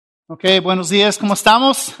Okay, buenos días, ¿cómo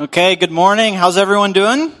estamos? Okay, good morning. How's everyone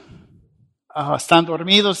doing? Están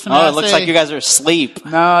dormidos. It looks like you guys are asleep.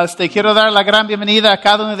 No, quiero dar la gran bienvenida a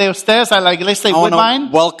cada uno de ustedes a la iglesia de I want Woodbine.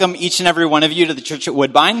 to welcome each and every one of you to the church at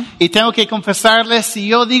Woodbine. Y tengo que confesarles, si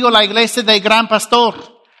yo digo la iglesia del gran pastor,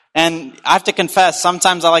 And I have to confess,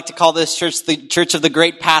 sometimes I like to call this church the church of the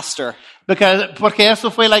great pastor. porque eso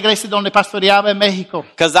fue la iglesia donde pastoreaba en México.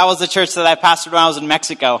 Because that was the church that I pastored when I was in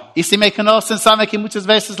Mexico. Y si me conocen, saben que muchas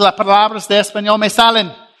veces las palabras de español me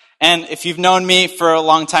salen. And if you've known me for a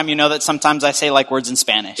long time, you know that sometimes I say like words in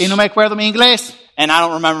Spanish. Y no me acuerdo mi inglés. And I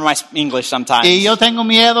don't remember my English sometimes. Y yo tengo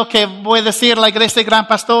miedo que voy a decir la iglesia del gran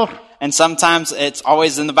pastor. And sometimes it's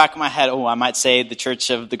always in the back of my head, I might say the church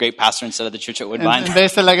of the great pastor instead of the church at Woodbine. En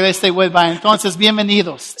vez de la iglesia de Woodbine. Entonces,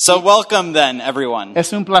 bienvenidos. So welcome then, everyone.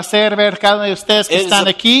 Es un placer ver cada uno de ustedes que It is están a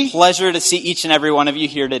aquí. pleasure to see each and every one of you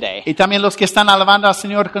here today. Y también los que están alabando al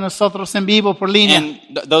Señor con nosotros en vivo por línea. And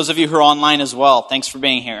those of you who are online as well, thanks for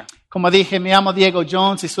being here. Como dije, me llamo Diego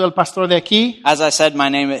Jones y soy el pastor de aquí. As I said,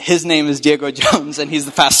 his name is Diego Jones, and he's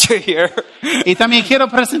the pastor here. Y también quiero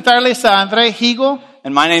presentarles a André Higo.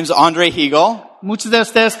 And my name's Andre Hegel. Muchos de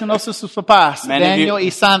ustedes conocen sus papás, Daniel y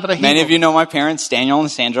Sandra Higo. Many of you know my parents, Daniel and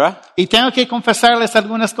Sandra. Y tengo que confesarles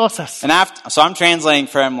algunas cosas. And so I'm translating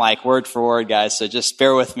for him like word for word, guys, so just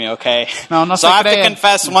bear with me, okay? No so se I have to crean.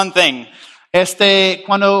 confess one thing.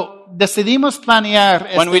 Cuando decidimos planear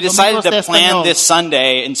When we decided domingos de to plan español, this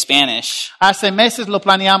Sunday in Spanish, hace meses lo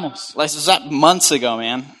planeamos. like, was that months ago,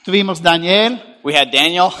 man? Tuvimos Daniel, We had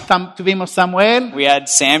Daniel, tuvimos Samuel, we had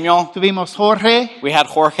Samuel, tuvimos Jorge, we had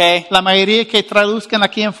Jorge. la mayoría que traduzcan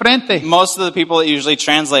aquí enfrente. Most of the people that usually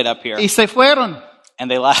translate up here. Y se fueron. And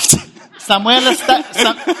they left.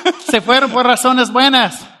 Se fueron por razones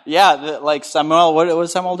buenas. Yeah, like Samuel, what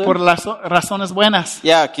does Samuel do? Por las razones buenas.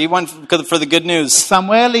 Yeah, he went for the good news.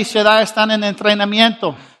 Samuel y Shaddai están en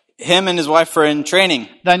entrenamiento. Him and his wife are in training.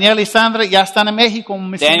 Daniel y Sandra ya están en México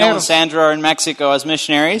como Daniel and misioneros. Sandra are in Mexico as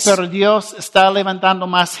missionaries. Pero Dios está levantando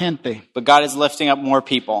más gente. But God is lifting up more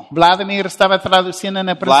people. Vladimir estaba traduciendo en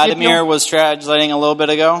el Vladimir principio. was translating a little bit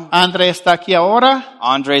ago. André está aquí ahora.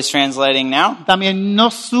 Andre's translating now. También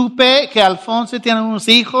no supe que Alfonso tiene unos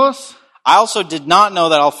hijos. I also did not know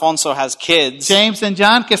that Alfonso has kids. James and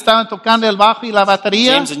John que estaban tocando el bajo y la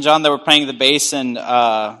batería. James and John that were playing the bass and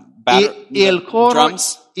Y el coro,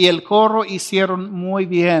 drums. y el coro hicieron muy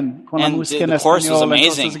bien con la And música en the chorus was español. amazing.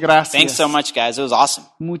 Entonces, gracias. Thanks so much, guys. It was awesome.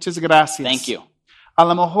 Muchas gracias. Thank you. A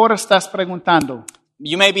lo mejor estás preguntando,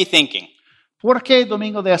 You may be thinking, ¿por qué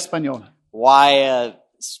Domingo de Español? why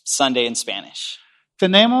Sunday in Spanish?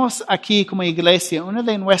 Tenemos aquí como iglesia, una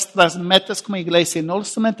de nuestras metas como iglesia, no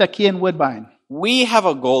solamente aquí en Woodbine. We have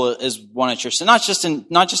a goal as one at church, and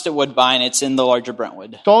not just at Woodbine. It's in the larger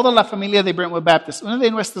Brentwood. Toda la familia de Brentwood Baptist, una de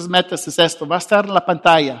nuestras metas es esto, va a estar en la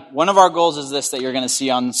pantalla. One of our goals is this that you're going to see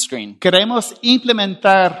on the screen. Queremos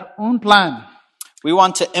implementar un plan We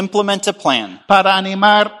want to implement a plan para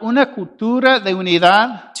animar una cultura de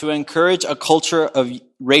unidad, to encourage a culture of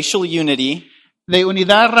racial unity de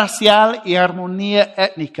unidad racial y armonía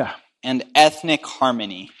étnica. and ethnic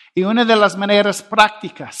harmony. Y una de las maneras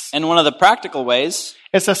prácticas And one of the practical ways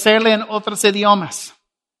es hacerle en otros idiomas,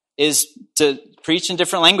 is to preach in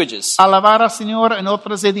different languages, alabar al Señor en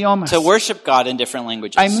otros idiomas. to worship God in different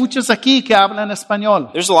languages. Hay muchos aquí que hablan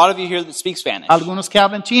español, There's a lot of you here that speak Spanish. algunos que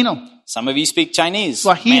hablan chino, Some of you speak Chinese,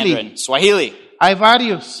 Swahili. Mandarin, Swahili. hay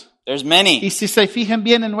varios. There's Y many. si se fijan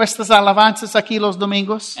bien en nuestras alabanzas aquí los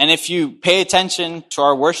domingos, And if you pay attention to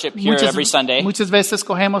our worship here every Sunday, muchas veces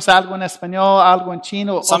cogemos algo en español, algo en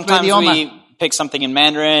chino, otro sometimes idioma. we pick something in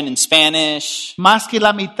Mandarin, in Spanish. Más que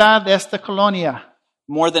la mitad de esta colonia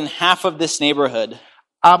More than half of this neighborhood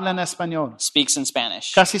hablan español. speaks in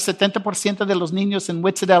Spanish. Casi 70% de los niños en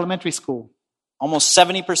Whitsett Elementary School Almost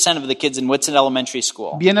 70% of the kids in Whitson Elementary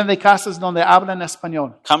School vienen de casas donde hablan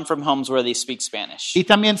español. come from homes where they speak Spanish. Y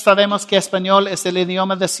también sabemos que español es el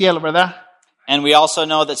idioma del cielo, ¿verdad? And we also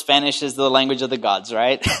know that Spanish is the language of the gods,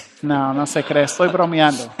 right? No se cree, estoy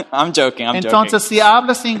bromeando. I'm joking. Entonces, si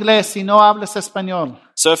hablas inglés y no hablas español,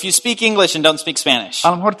 So if you speak English and don't speak Spanish, a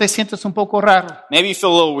lo mejor te sientes un poco raro. maybe you feel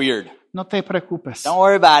a little weird. No te preocupes, Don't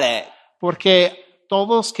worry about it. porque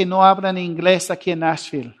todos que no hablan inglés aquí en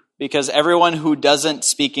Nashville, Because everyone who doesn't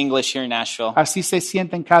speak English here in Nashville así se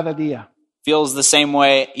sienten cada día. feels the same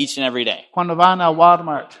way each and every day. Cuando van a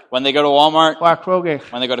Walmart When they go to Walmart, o a Kroger,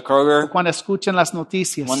 when they go to Kroger, cuando escuchan las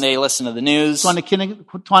noticias, when they listen to the news,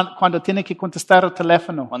 cuando tienen que contestar el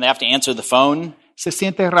teléfono, when they have to answer the phone, se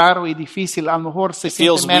siente raro y difícil, a lo mejor se it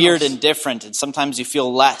feels siente weird menos. and different, and sometimes you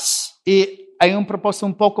feel less. Y hay un propósito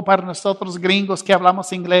un poco para nosotros gringos que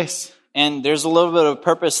hablamos inglés. And there's a little bit of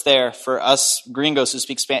purpose there for us gringos who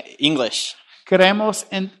speak English. Queremos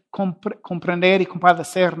comprender y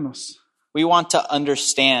compadecernos. We want to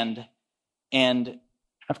understand and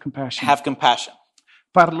Have compassion. have compassion.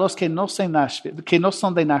 Para los que no son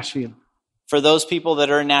de Nashville, For those people that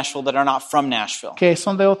are in Nashville that are not from Nashville, que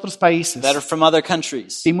son de otros países. that are from other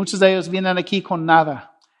countries. Y muchos de ellos vienen aquí con nada.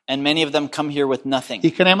 And many of them come here with nothing.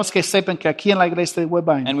 Y queremos que sepan que aquí en la iglesia de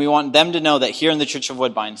Woodbine And we want them to know that here in the Church of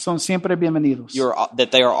Woodbine, son siempre bienvenidos. that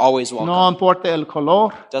they are always welcome. No importa el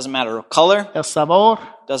color, Doesn't matter the color, el sabor,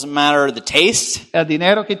 doesn't matter the taste, el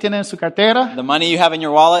dinero que tienen en su cartera, the money you have in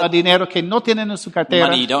your el wallet, dinero que no tienen en su the cartera.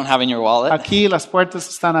 money you don't have in your wallet. Aquí las puertas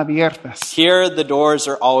están abiertas. Here the doors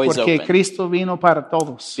are always Porque open. Cristo vino para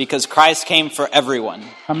todos. Because Christ came for everyone.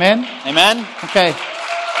 Amén. Amen? Ok.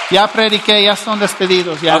 Ya prediqué, ya son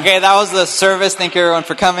despedidos. Ya. Okay, that was the service. Thank you everyone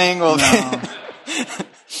for coming. We'll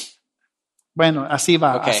Bueno, así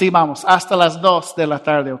va. Okay. Así vamos. Hasta las 2 de la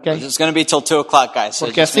tarde, ¿ok? It's going to be till 2 o'clock, guys. So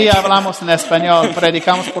Porque just así make- hablamos en español.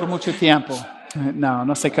 Predicamos por mucho tiempo.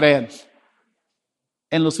 No se creen.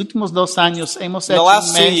 En los últimos 2 años hemos In the hecho last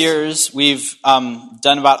un 2 mes years, we've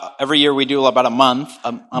done about, every year we do about a month,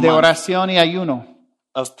 a de month oración y ayuno.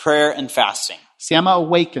 of prayer and fasting. Se llama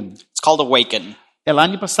Awaken. It's called Awaken. El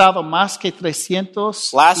año pasado, más que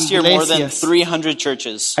 300 Last year, more than iglesias 300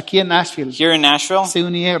 churches aquí en Nashville here in Nashville se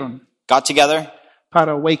unieron got together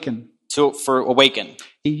para Awaken. for Awaken.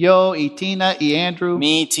 Y yo, y Tina, y Andrew,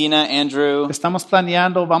 Me, Tina, Andrew, estamos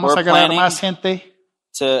planeando, vamos We're a agarrar planning. más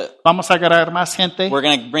gente, we're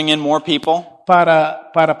going to bring in more people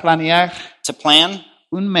para planear to plan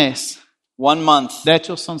un mes. 1 month. De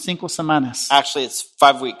hecho, son 5 semanas. Actually, it's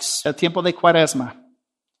 5 weeks. El tiempo de Cuaresma,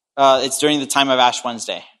 It's during the time of Ash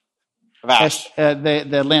Wednesday. Of Ash.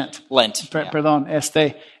 de Lent. Lent. Yeah. Perdón,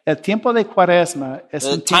 el tiempo de Cuaresma es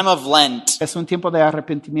The time of Lent un tiempo de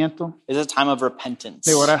arrepentimiento, is a time of repentance,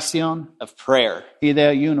 de oración of prayer, y de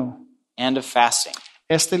ayuno. and of fasting.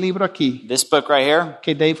 Este libro aquí, This book right here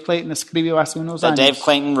que Dave Clayton escribió hace unos that Dave años,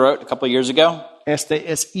 Clayton wrote a couple years ago,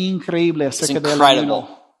 es increíble it's acerca del incredible.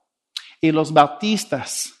 ayuno. Y los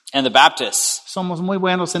bautistas And the Baptists somos muy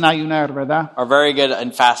buenos en ayunar, ¿verdad? are very good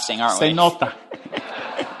in fasting, aren't Se we? nota.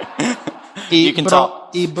 You can tell.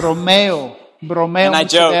 Y bromeo And I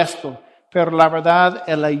mucho joke. de esto. Pero la verdad,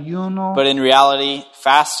 el ayuno But in reality,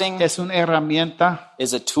 fasting es una herramienta,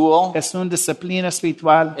 is a tool, es una disciplina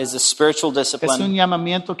espiritual, is a spiritual es un discipline,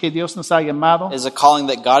 llamamiento que Dios nos ha llamado. is a calling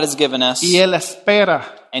that God has given us, Y Él espera.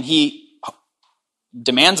 and He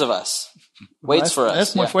demands of us, waits for us.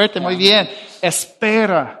 Es muy Yeah. fuerte, muy bien.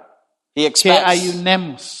 Espera He que expects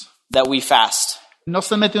ayunemos. that we fast, No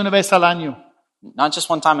solamente una vez al año, not just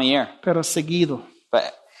one time a year, pero seguido. but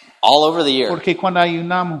all over the year. Porque cuando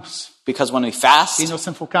ayunamos Because when we fast y nos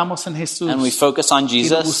enfocamos en Jesús and we focus on y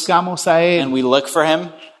lo Jesus buscamos a and Él, we look for Him,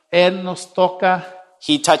 Él nos toca,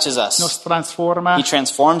 He touches nos us. transforma He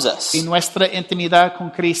transforms us. y nuestra intimidad con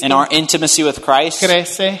Cristo And our intimacy with Christ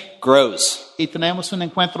crece grows. y tenemos un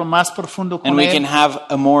encuentro más profundo And con we can Él. have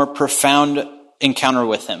a more profound encounter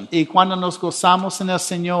with Him. Y cuando nos gozamos en el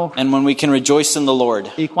Señor And when we can rejoice in the Lord,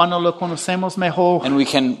 y cuando lo conocemos mejor, and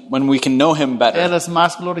when we can know Him Él better, es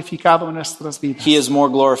más glorificado en nuestras vidas. He is more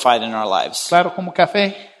glorified in our lives. Claro, como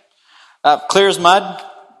café. Clear as mud,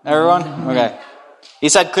 everyone? Okay. He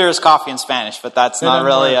said clear as coffee in Spanish, but that's not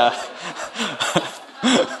really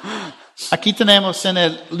Aquí tenemos en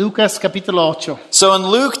el Lucas capítulo 8. So in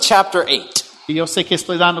Luke chapter 8, Y yo sé que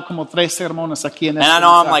estoy dando como 3 sermones aquí en and este I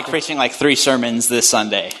know I'm mensaje. preaching 3 sermons this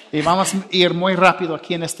Sunday, Y vamos a ir muy rápido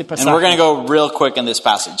aquí en este and we're going pasaje. to go real quick in this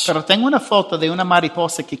passage. Pero tengo una foto de una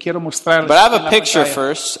mariposa que quiero mostrarles. But I have en a la picture pantalla.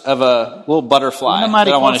 first of a little butterfly Una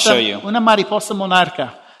that I want to show you. Una mariposa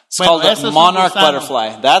monarca. It's called ese a es un monarch gusano.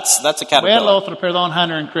 butterfly. That's a Voy al caterpillar. otro, perdón,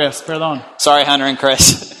 Hunter and Chris, perdón. Sorry, Hunter and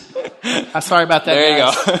Chris. I'm sorry about that, There you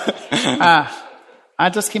guys. go.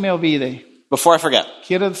 Antes que me olvide, Before I forget,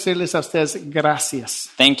 quiero decirles a ustedes gracias,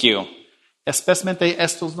 thank you. especialmente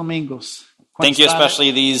estos domingos. Thank you,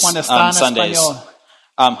 especially these cuando está en Sundays, español.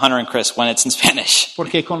 Hunter and Chris, when it's in Spanish.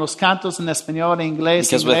 Porque con los cantos en español, inglés,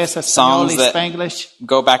 Because with inglés, español songs y that- spanglish,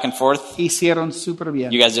 Go back and forth. hicieron súper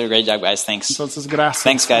bien. You guys did a great job, guys. Thanks. Entonces, gracias.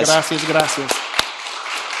 Thanks, guys. Gracias.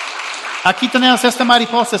 Aquí tenemos esta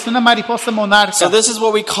mariposa, es una mariposa monarca. So this is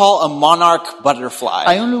what we call a monarch butterfly.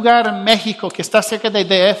 Hay un lugar en México que está cerca de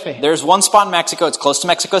DF. There's one spot in Mexico. It's close to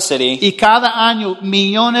Mexico City. Y cada año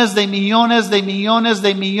millones.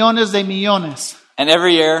 And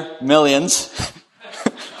every year, millions.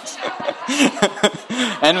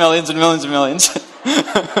 And millions and millions and millions.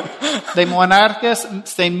 de monarcas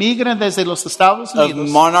se migran desde los Estados of Unidos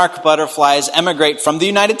monarch butterflies emigrate from the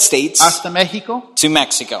United States hasta México to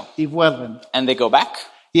Mexico. y vuelven. And they go back.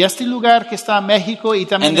 Y este lugar que está en México y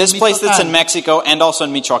también And en this place that's in Michoacán Mexico and also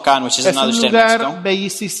in Michoacán, which is es another un state of lugar Mexico,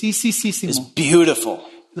 bellísimo, is beautiful.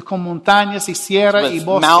 con montañas y sierra y With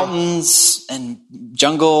bosque. mountains and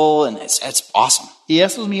jungle, and it's awesome. Y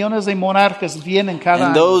esos millones de monarcas vienen cada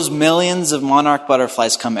And año. those millions of monarch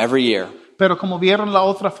butterflies come every year. Pero como vieron la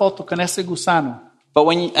otra foto con ese gusano, But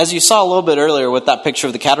as you saw a little bit earlier with that picture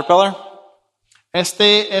of the caterpillar,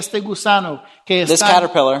 este gusano que This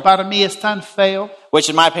caterpillar, para mí es tan feo, which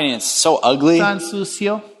in my opinion is so ugly, tan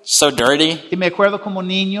sucio, so dirty. y me acuerdo como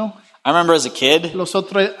niño, I remember as a kid, los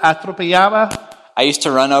otros atropellaba I used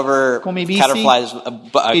to run over con mi bici caterpillars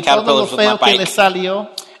y todo lo with my feo que le bike, salió,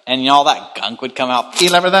 and all that gunk would come out, y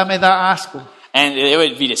la verdad me da asco. and it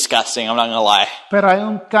would be disgusting. I'm not gonna lie. Pero hay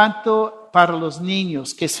un canto para los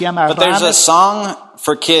niños que se llama But there's a ranas, song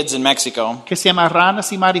for kids in Mexico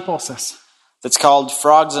ranas y mariposas. that's called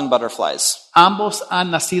Frogs and Butterflies. Ambos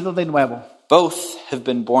han nacido de nuevo. Both have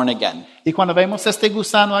been born again. Y cuando vemos este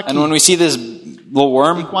gusano aquí, And when we see this little y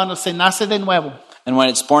worm, cuando se nace de nuevo, and when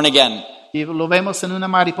it's born again, y lo vemos en una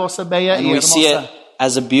mariposa bella and y we see it hermosa,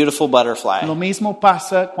 as a beautiful butterfly, lo mismo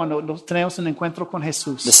pasa cuando tenemos un encuentro con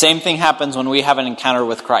Jesús. the same thing happens when we have an encounter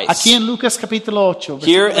with Christ. Aquí en Lucas capítulo 8,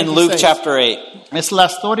 Here versículo in Luke 26, chapter 8, es la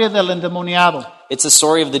historia del endemoniado. it's the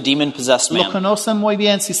story of the demon-possessed Lo man. conocen muy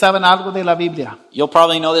bien si saben algo de la Biblia. You'll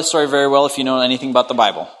probably know this story very well if you know anything about the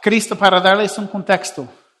Bible. Cristo, para darles un contexto,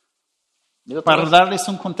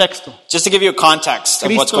 Just to give you a context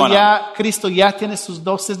of what's going on. Cristo ya tiene sus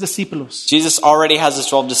 12 discípulos. Jesus already has his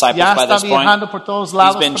 12 disciples Ya by está this point. viajando por todos He's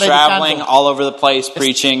lados been traveling predicando. all over the place,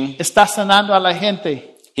 preaching. Está sanando a la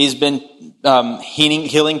gente. He's been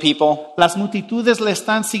healing people. Las multitudes le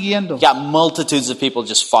están siguiendo. Got multitudes of people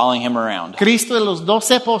just following him around. Cristo y los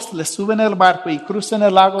 12 apóstoles suben el barco y cruzan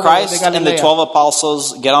el lago de Christ and the Galilea. 12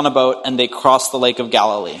 apostles get on a boat and they cross the lake of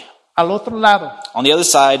Galilee. Al otro lado, On the other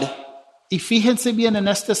side, y fíjense bien en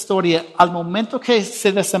esta historia, al momento que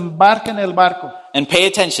se desembarca en el barco, and pay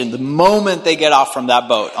attention, the moment they get off from that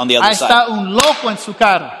boat on the other ahí side, está un loco en su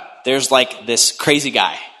cara. there's like this crazy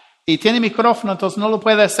guy. Y tiene micrófono, entonces no lo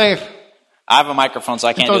puede hacer. I have a microphone, so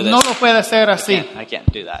I can't do Entonces this. no lo puede hacer así. I can't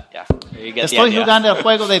do that. Yeah, you get the Estoy idea. jugando el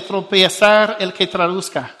juego de tropezar el que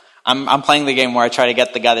traduzca. I'm playing the game where I try to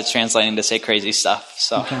get the guy that's translating to say crazy stuff.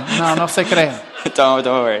 So No se crean. don't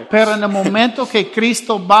worry. Pero en el momento que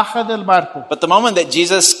Cristo baja del barco, But the moment that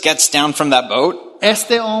Jesus gets down from that boat,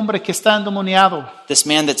 este hombre que está endemoniado this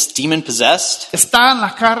man that's demon possessed, está en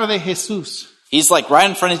la cara de Jesús. he's like right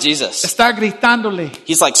in front of Jesus. Está gritándole.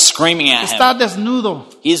 He's like screaming at Está him. desnudo.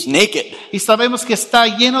 He's naked. Y sabemos que está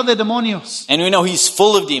lleno de demonios. And we know he's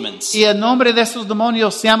full of demons. Y el nombre de esos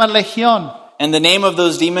demonios se llama Legión, And the name of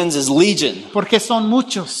those demons is Legion, porque son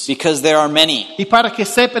muchos. because there are many. Y para que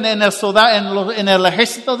sepan, en el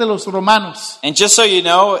ejército de los romanos, And just so you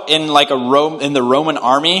know, in the Roman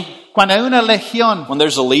army, cuando hay una legión, when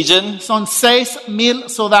there's a legion, son 6,000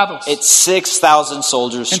 soldados. it's 6,000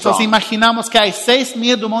 soldiers Entonces strong. imaginamos que hay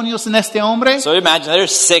 6,000 demonios en este hombre. So imagine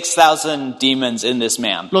there's 6,000 demons in this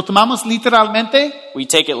man. ¿Lo tomamos literalmente? We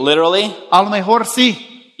take it literally? A lo mejor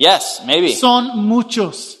sí. Yes, maybe. Son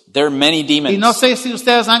muchos. There are many Y no demons. sé si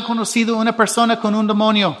ustedes han conocido una persona con un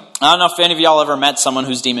demonio. I don't know if any of y'all ever met someone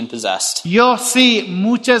who's demon possessed. Yo sí,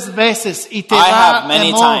 muchas veces. Y te I da have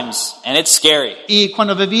many temor. times, and it's scary. Y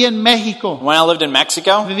cuando viví en México, When I lived in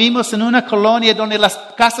Mexico, vivimos en una colonia donde las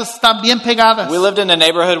casas están bien pegadas. we lived in a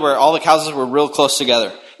neighborhood where all the houses were real close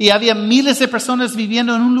together. Y había miles de personas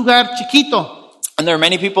viviendo en un lugar chiquito. And there are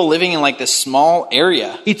many people living in like this small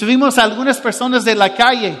area. Y tuvimos algunas personas de la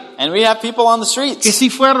calle And we have people on the que streets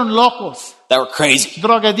sí fueron locos, that were crazy,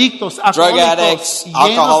 drogadictos, drug alcohólicos, addicts, llenos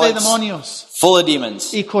de alcoholics, demonios. full of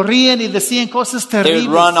demons. Y corrían y decían cosas They would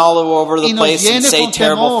terribles. run all over Y the nos place and llena say con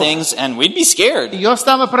terrible temor. things, and we'd be scared. Y yo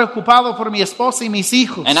estaba preocupado por mi esposa y mis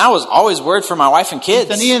hijos. And I was always worried for my wife and kids,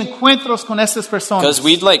 Tenía encuentros con esas personas, because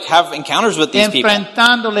we'd like have encounters with these people,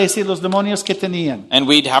 enfrentándoles y los demonios que tenían. and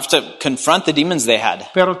we'd have to confront the demons they had.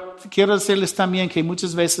 Pero quiero decirles también que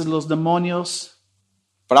muchas veces los demonios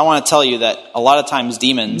But I want to tell you that a lot of times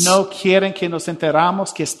demons, no quieren que nos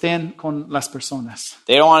enteramos que estén con las personas.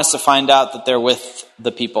 they don't want us to find out that they're with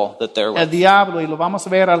the people that they're El with. diablo, y lo vamos a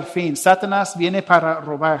ver al fin, Satanás viene para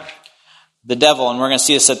robar The devil, and we're going to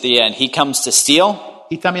see this at the end, he comes to steal,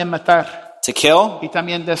 y también matar. to kill, y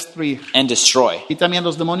también destruir. and destroy. Y también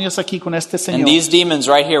los demonios aquí con este And señor these demons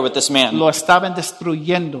right here with this man lo estaban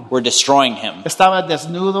destruyendo. were destroying him. Estaba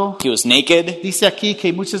desnudo. He was naked. Dice aquí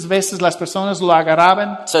que muchas veces las personas lo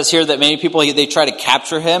agarraban It says here that many people, they try to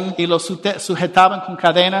capture him. y lo sujetaban con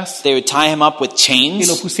cadenas They would tie him up with y lo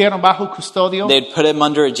chains. pusieron bajo custodio, They'd put him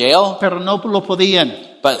under a jail, pero no lo podían.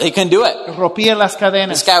 but they couldn't do it. Rompía las This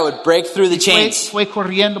cadenas. guy would break through the chains. Fue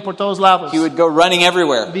corriendo por todos lados, He would go running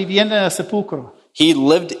everywhere. viviendo en el sepulcro. He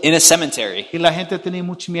lived in a cemetery. Y la gente tenía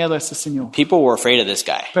mucho miedo a ese señor. People were afraid of this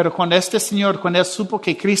guy. Pero cuando este señor, cuando él supo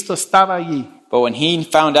que Cristo estaba allí, But when he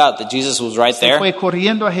found out that Jesus was right se there, fue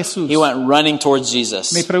corriendo a Jesús. he went running towards Mi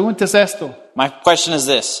Jesus. pregunta es esto. My question is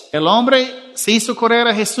this. ¿El hombre se hizo correr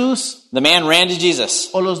a Jesús The man ran to Jesus.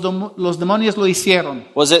 o los demonios lo hicieron?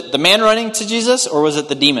 Was it the man running to Jesus or was it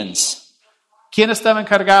the demons? ¿Quién estaba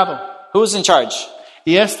encargado? Who was in charge?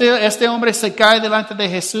 Y este hombre se cae delante de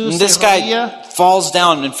Jesús, And se this guy arrodilla, falls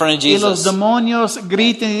down in front of y los Jesus. demonios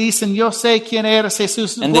gritan y dicen, yo sé quién eres,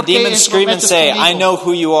 Jesús. And the ¿Por qué demons scream and entrometes say, conmigo? I know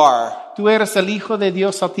who you are. Tú eres el Hijo de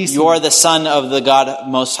Dios You Altísimo. are the Son of the God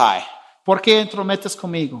Most High. ¿Por qué entrometes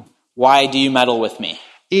conmigo? Why do you meddle with me?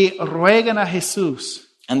 Y ruegan a Jesús.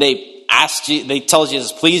 And they tell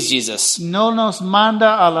Jesus, please Jesus, No nos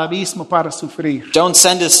manda al abismo para sufrir. don't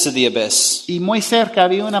send us to the abyss. Y muy cerca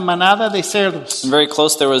había una manada de cerdos. And very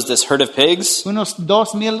close there was this herd of pigs. Unos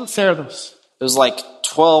 2,000 cerdos. It was like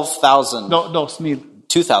 12,000, 2,000.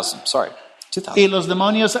 2,000, sorry, 2,000. Y los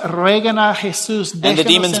demonios ruegan a Jesús. And the Déjenos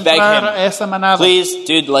demons beg entrar him, a esa manada. please,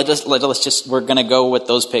 dude, let us just, we're going to go with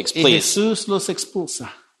those pigs, Y please. Jesús los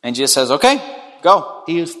expulsa. And Jesus says, okay, go.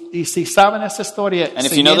 Y si saben esa historia, And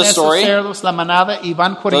if se you know the vienen esos story, cerdos, la manada, y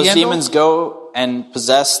van Those corriendo, demons go and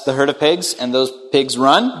possess the herd of pigs, and those pigs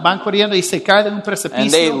run, van corriendo y se caen en un and they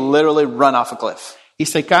precipicio, literally run off a cliff. y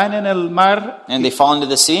se caen en el mar, And they fall into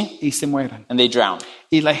the sea, y se mueren. and they drown.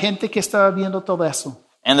 Y la gente que estaba viendo todo eso,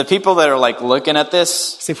 And the people that are like looking at this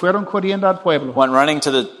se fueron corriendo al pueblo, went running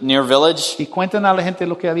to the near village, y cuentan a la gente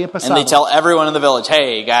lo que había and pasado. they tell everyone in the village,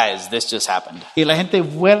 hey guys, this just happened. Y la gente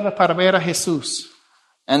vuelve para ver a Jesús.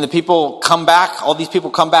 And the people come back, all these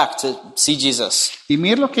people come back to see Jesus. Y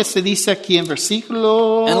mira lo que se dice aquí en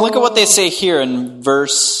versículo, And look at what they say here in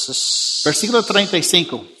verse versículo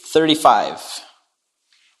 35. 35.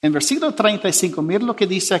 En versículo 35, mira lo que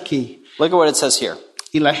dice aquí. Look at what it says here.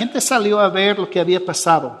 Y la gente salió a ver lo que había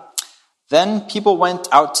pasado. Then people went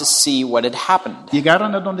out to see what had happened.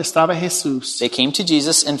 Llegaron a donde estaba Jesús. They came to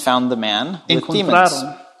Jesus and found the man with demons.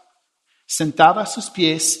 Encontraron sentado a sus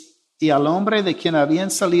pies y al hombre de quien habían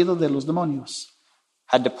salido de los demonios.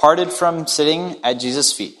 Had departed from sitting at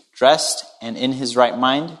Jesus' feet, dressed and in his right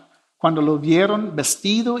mind. Cuando lo vieron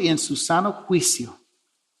vestido y en su sano juicio,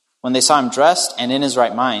 When they saw him dressed and in his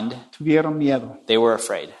right mind, tuvieron miedo. they were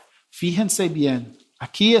afraid. Fíjense bien,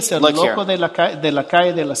 aquí es el Look loco here. de la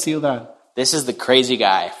calle de la ciudad. This is the crazy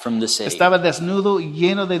guy from the city Estaba desnudo y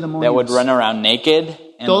lleno de that would demonios. run around naked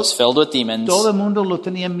and was filled with demons. Todo el mundo lo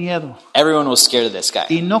tenía miedo. Everyone was scared of this guy.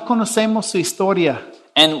 Y no conocemos su historia.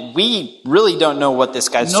 And we really don't know what this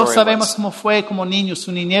guy's No story sabemos was. cómo fue como niño,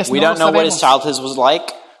 su niñez. We No don't lo know what his sabemos. childhood was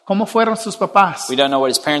like. ¿Cómo fueron sus papás? We don't know what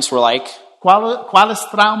his parents were like. ¿Cuáles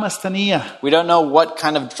traumas tenía? We don't know what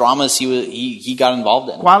kind of dramas he got involved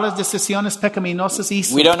in. ¿Cuáles decisiones pecaminosas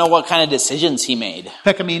hizo? We don't know what kind of decisions he made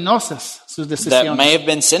Pecaminosas sus that decisiones. may have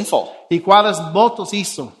been sinful. ¿Y cuáles votos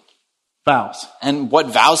hizo? Vows. And what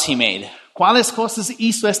vows he made. ¿Cuáles cosas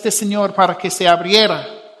hizo este señor para que se abriera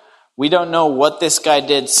We don't know what this guy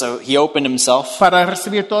did, so he opened himself para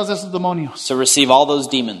recibir todos esos demonios? to receive all those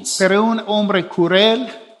demons. Pero un hombre cruel,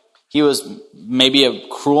 He was maybe a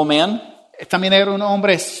cruel man. también era un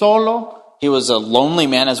hombre solo, He was a lonely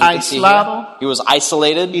man, as we can see here. Aislado. He was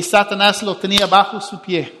isolated, y Satanás lo tenía bajo su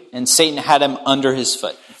pie. and Satan had him under his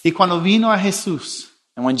foot. Y cuando vino a Jesús,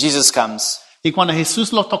 And when Jesus comes, y cuando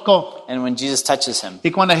Jesús lo tocó, and when Jesus touches him, y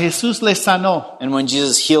cuando Jesús le sanó, and when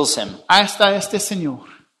Jesus heals him, ahí está este señor,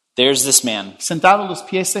 there's this man sentado a los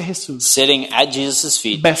pies de Jesús, sitting at Jesus'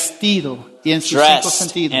 feet, vestido y en sus cinco dressed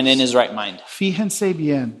sentidos. and in his right mind. Fíjense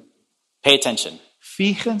bien, Pay attention.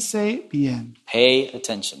 fíjense bien. Pay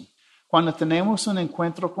attention. Cuando tenemos un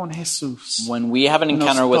encuentro con Jesús, When we have an nos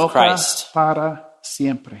encounter with toca Christ, para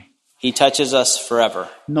siempre. he touches us forever.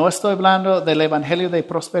 No estoy hablando del evangelio de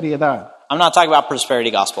prosperidad, I'm not talking about prosperity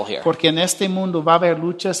gospel here. porque en este mundo va a haber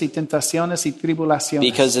luchas y tentaciones y tribulaciones.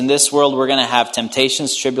 Because in this world we're going to have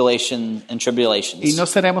temptations, tribulation, and Y tribulations. no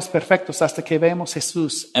seremos perfectos hasta que veamos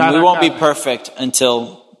Jesús. And we cara a won't be cara. perfect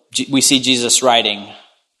until we see Jesus riding.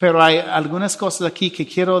 Pero hay algunas cosas aquí que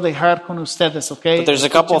quiero dejar con ustedes, ¿ok? But there's a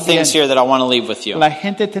couple of Escuchen things bien. here that I want to leave with you. La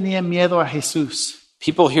gente tenía miedo a Jesús.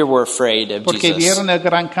 People here were afraid of porque Jesus vieron el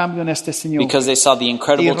gran cambio en este Señor. because they saw the Y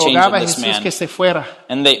incredible change rogaba in a this Jesús man. que se fuera.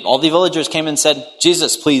 And all the villagers came and said,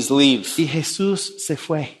 Jesus, please leave. Y Jesús se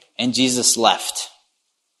fue. And Jesus left.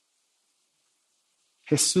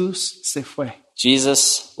 Jesús se fue.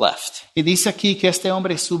 Jesus left. Y dice aquí que este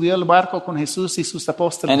hombre subió al barco con Jesús y sus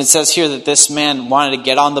apóstoles. And it says here that this man wanted to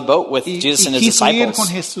get on the boat with Y Jesus and his quiso ir con disciples.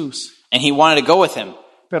 Jesús. And he wanted to go with him.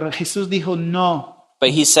 Pero Jesús dijo, no, But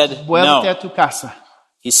he said, vuélvete no. a tu casa.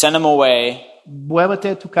 He sent him away. Vuélvete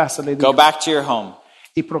a tu casa, le Go dijo. back to your home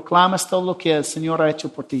Y proclamas todo lo que el Señor ha hecho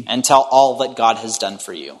por ti. and tell all that God has done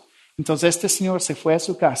for you. Entonces este Señor se fue a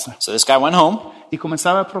su casa So this guy went home y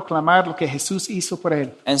comenzaba a proclamar lo que Jesús hizo por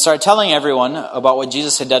él. and started telling everyone about what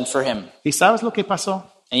Jesus had done for him. ¿Y sabes lo que pasó?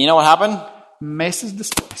 And you know what happened? Meses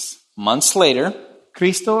después, Months later,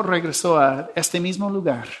 Cristo regresó a este mismo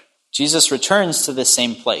lugar Jesus returns to the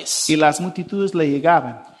same place. y las multitudes le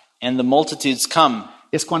llegaban. And the multitudes come.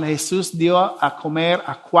 Es cuando Jesús dio a comer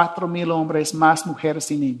a 4,000 hombres, más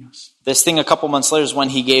mujeres y niños. This thing a couple months later is when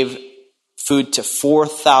he gave food to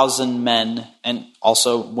 4,000 men and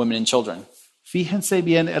also women and children. Fíjense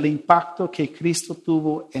bien el impacto que Cristo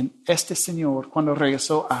tuvo en este Señor cuando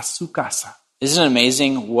regresó a su casa. Isn't it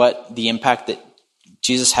amazing what the impact that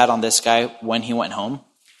Jesus had on this guy when he went home?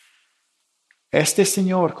 Este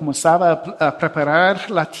Señor comenzaba a preparar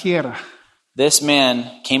la tierra This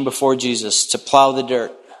man came before Jesus to plow the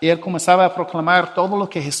dirt, y él comenzaba a proclamar todo lo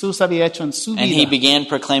que Jesús había hecho en su and he vida. began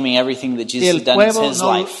proclaiming everything that Y Jesus el had done in pueblo his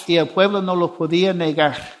no, life. y el pueblo no lo podía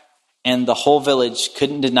negar, And the whole village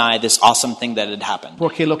couldn't deny this awesome thing that had happened.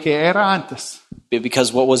 porque lo que era antes,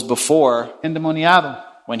 Because what was before, endemoniado,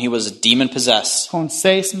 when he was demon possessed, con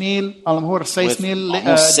 6,000, a lo mejor with 6,000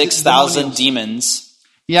 almost 6,000 demonios, demons,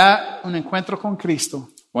 ya un encuentro con Cristo,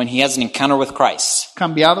 when he has an encounter with Christ,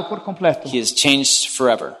 cambiado por completo, he is changed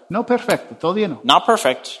forever. no perfecto, todavía no, Not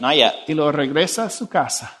perfect, not yet. y lo regresa a su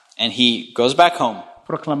casa, And he goes back home,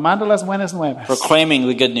 proclamando las buenas nuevas, proclaiming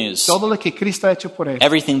the good news, todo lo que Cristo ha hecho por él.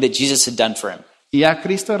 everything that Jesus had done for him. Y ya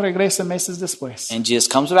Cristo regresa meses después. And Jesus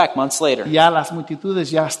comes back months later, Ya las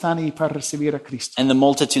multitudes ya están ahí para recibir a Cristo. and the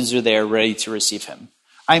multitudes are there ready to receive him.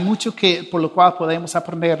 Hay mucho que por lo cual podemos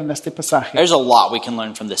aprender en este pasaje. There's a lot we can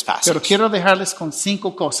learn from this passage. Pero quiero dejarles con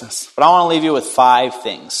 5 cosas. But I want to leave you with 5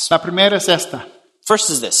 things. La primera es esta. First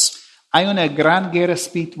is this. Hay una gran guerra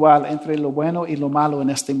espiritual entre lo bueno y lo malo en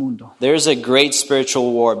este mundo. There's a great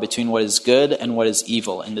spiritual war between what is good and what is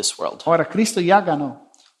evil in this world. Ahora, Cristo ya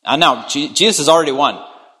ganó. And now, Jesus has already won.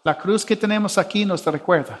 La cruz que tenemos aquí nos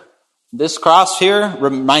recuerda This cross here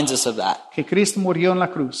reminds us of that. que Cristo murió en la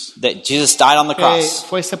cruz, That Jesus died on the que cross.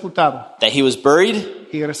 fue sepultado That he was buried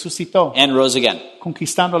y resucitó, and rose again.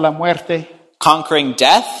 conquistando la muerte, Conquering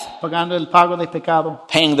death, pagando el pago de pecado,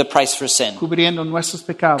 paying the price for sin. cubriendo nuestros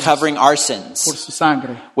pecados Covering our por sins su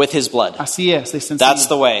sangre. with his blood. Así es, de sencillo. That's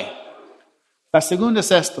the way. La segunda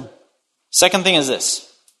es esto. Second thing is this.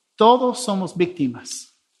 Todos somos víctimas.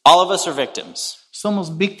 All of us are victims.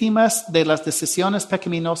 Somos víctimas de las decisiones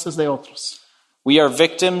pecaminosas de otros. We are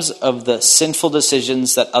victims of the sinful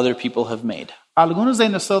decisions that other people have made. Algunos de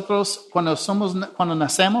nosotros, cuando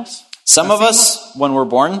nacemos, Some of us, when we're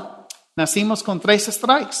born, nacimos con 3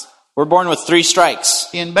 strikes. we're born with 3 strikes.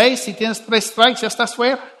 Y en base, si tienes 3 strikes, ya estás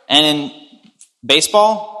fuera. And in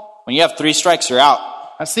baseball, when you have 3 strikes, you're out.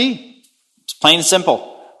 Así. It's plain and simple.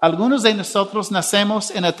 Algunos de nosotros nacemos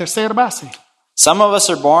en la tercera base. Some of us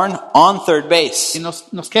are born on third base. Y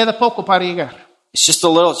nos queda poco para llegar. It's just a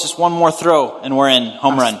little, it's just one more throw and we're in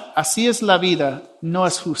home run. Así es la vida, no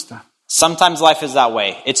es justa. Sometimes life is that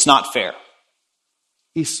way. It's not fair.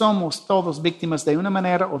 Y somos todos víctimas de una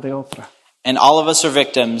manera o de otra. And all of us are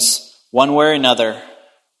victims, one way or another.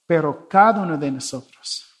 Pero cada uno de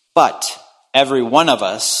nosotros But every one of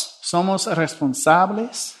us somos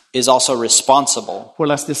responsables is also responsible por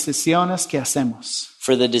las decisiones que hacemos.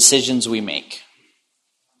 for the decisions we make.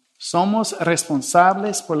 Somos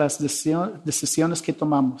responsables por las decisiones que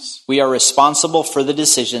tomamos. We are responsible for the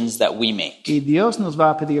decisions that we make. Y Dios nos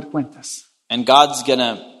va a pedir cuentas. And God's going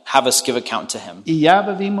to have us give account to him. Y ya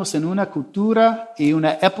vivimos en una cultura y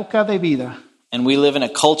una época de vida And we live in a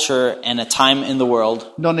culture and a time in the world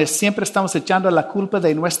donde siempre estamos echando la culpa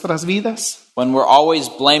de nuestras vidas, when we're always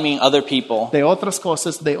blaming other people, de otras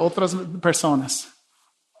cosas, de otras personas.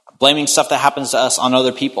 blaming stuff that happens to us on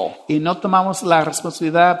other people. Y no tomamos la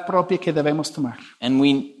responsabilidad propia que debemos tomar. And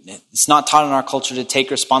it's not taught in our culture to take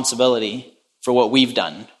responsibility for what we've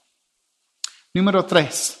done. Número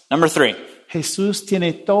 3. Number 3, Jesús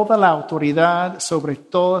tiene toda la autoridad sobre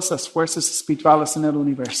todas las fuerzas espirituales en el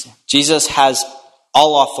universo. Jesus has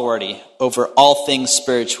all authority over all things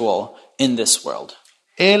spiritual in this world.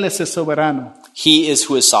 Él es el soberano. He is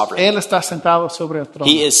who is sovereign. Él está sentado sobre el trono.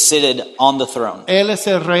 He is seated on the throne. Él es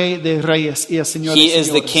el Rey de reyes y el Señor He de is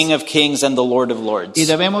the señores. King of kings and the Lord of lords. Y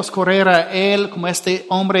debemos correr a Él como este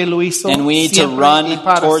hombre lo hizo And we need to siempre y run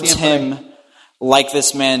para towards siempre. him like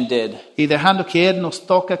this man did. Y dejando que Él nos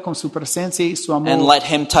toque con su presencia y su amor. And let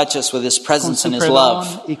him touch us with his presence and his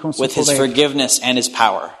love, with his forgiveness and his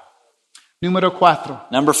power. Número 4.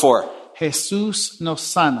 Number 4, Jesús nos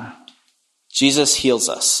sana Jesus heals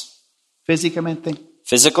us. físicamente,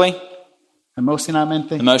 Physically,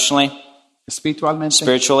 emocionalmente, emotionally, espiritualmente,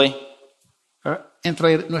 spiritually,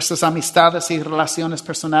 entre nuestras amistades y relaciones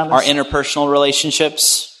personales. our interpersonal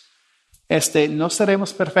relationships. No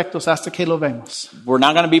seremos perfectos hasta que lo vemos, We're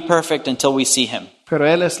not going to be perfect until we see him, pero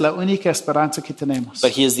Él es la única esperanza que tenemos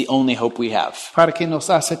but he is the only hope we have. para que nos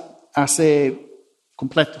hace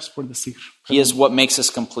completos, por decir. He is what makes us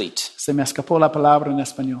complete. Se me escapó la palabra en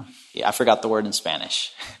español. Yeah, I forgot the word in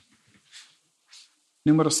Spanish.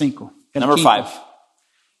 Número 5. Number 5,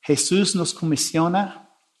 Jesús nos comisiona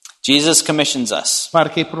Jesus commissions us para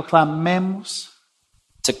que proclamemos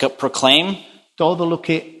to proclaim todo lo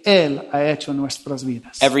que Él ha hecho en nuestras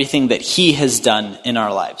vidas. everything that he has done in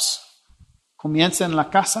our lives. Comienza en la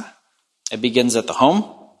casa, It begins at the home,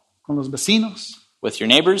 con los vecinos, with your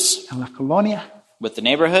neighbors, en la colonia, with the en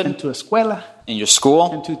neighborhood, tu escuela, in your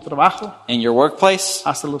school, en tu trabajo, in your workplace,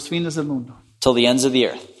 hasta los fines del mundo. till the ends of the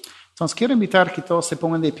earth. Entonces quiero invitar que todos se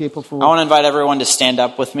pongan de pie, por I favor. want to invite everyone to stand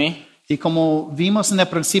up with me. Y como vimos en el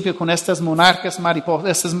principio con estas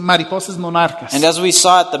mariposas monarcas, And as we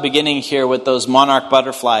saw at the beginning here with those monarch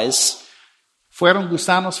butterflies, fueron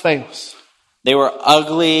gusanos feos. they were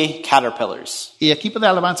ugly caterpillars. Y equipo de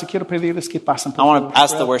alabanza, quiero pedirles que pasen, I por want favor. to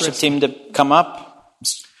ask the worship team to come up.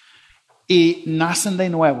 Y nacen de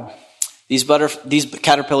nuevo. These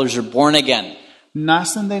caterpillars are born again.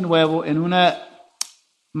 Nacen de nuevo en una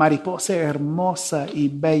mariposa hermosa y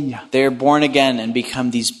bella. They are born again and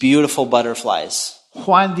become these beautiful butterflies.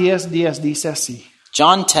 Juan 10:10 dice así: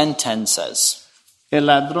 John 10:10 says, el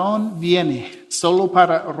ladrón viene solo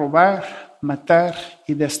para robar, matar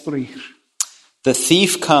y destruir. "The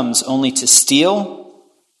thief comes only to steal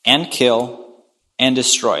and kill and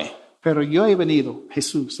destroy. Pero yo he venido,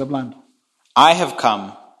 Jesús hablando, I have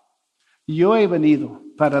come yo he venido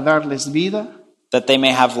para darles vida that they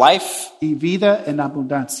may have life y vida en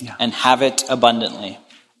abundancia. and have it abundantly."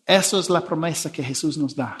 Eso es la promesa que Jesús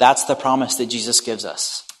nos da. That's the promise that Jesus gives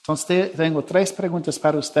us. Entonces tengo 3 preguntas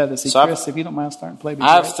para ustedes. Si So quieres, if you don't mind, start and play.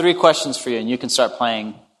 I have 3 questions for you, and you can start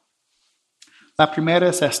playing. La primera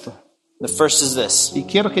es esto. The first is this. Y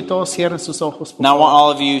quiero que todos cierren sus ojos. Por Now I favor. want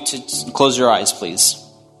all of you to close your eyes, please.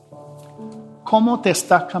 ¿Cómo te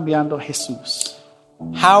está cambiando Jesús?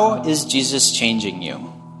 How is Jesus changing you?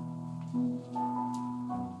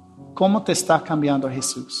 ¿Cómo te está cambiando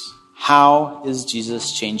Jesús? How is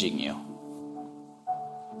Jesus changing you?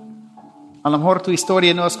 A lo mejor tu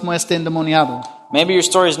historia no es como este endemoniado. Maybe your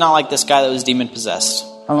story is not like this guy that was demon-possessed.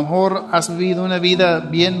 A lo mejor has vivido una vida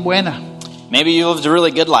bien buena Maybe you lived a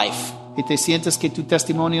really good life, y te sientes que tu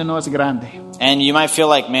testimonio no es grande, and you might feel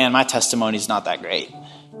like, man, my testimony is not that great.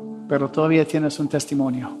 pero todavía tienes un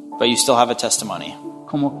testimonio. But you still have a testimony.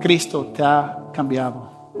 Como Cristo te ha cambiado.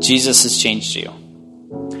 Jesus has changed you.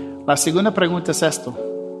 La segunda pregunta es esto.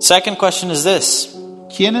 Second question is this.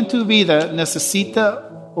 ¿Quién en tu vida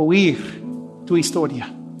necesita oír tu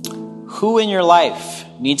historia? Who in your life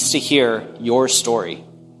needs to hear your story?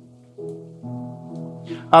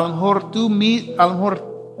 A lo mejor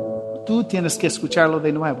tú tienes que escucharlo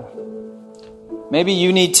de nuevo Maybe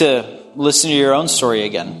you need to listen to your own story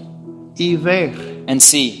again y ver and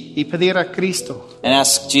see y pedir a Cristo and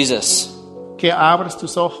ask Jesus que abras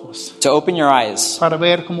tus ojos to open your eyes para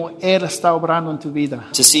ver cómo Él está obrando en tu vida.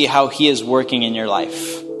 to see how he is working in your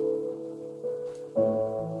life.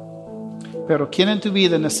 Pero ¿quién en tu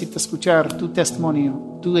vida necesita escuchar tu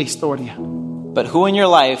testimonio, tu historia? But who in your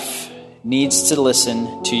life needs to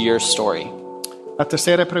listen to your story? La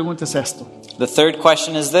tercera pregunta es esto. The third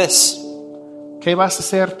question is this. ¿Qué vas a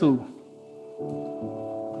hacer tú?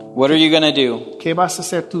 What are you going to do? ¿Qué vas a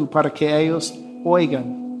hacer tú para que ellos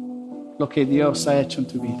oigan lo que Dios ha hecho en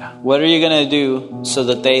tu vida? What are you going to do so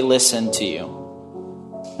that they listen to you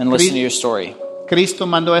and listen to your story? Cristo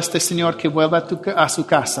mandó a este señor que vuelva a su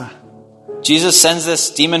casa Jesus sends this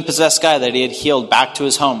demon-possessed guy that he had healed back to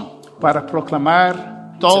his home para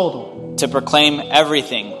proclamar todo to proclaim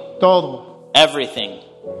everything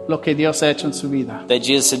lo que Dios ha hecho en su vida. that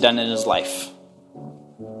Jesus had done in his life.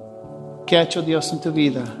 ¿Qué ha hecho Dios en tu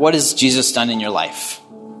vida? What has Jesus done in your life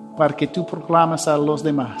Para que tú proclames a los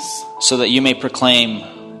demás so that you may proclaim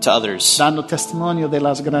to others, dando testimonio de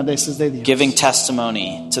las grandezas de Dios. giving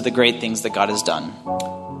testimony to the great things that God has done.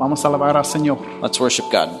 Vamos a alabar al Señor. Let's worship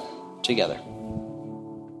God together.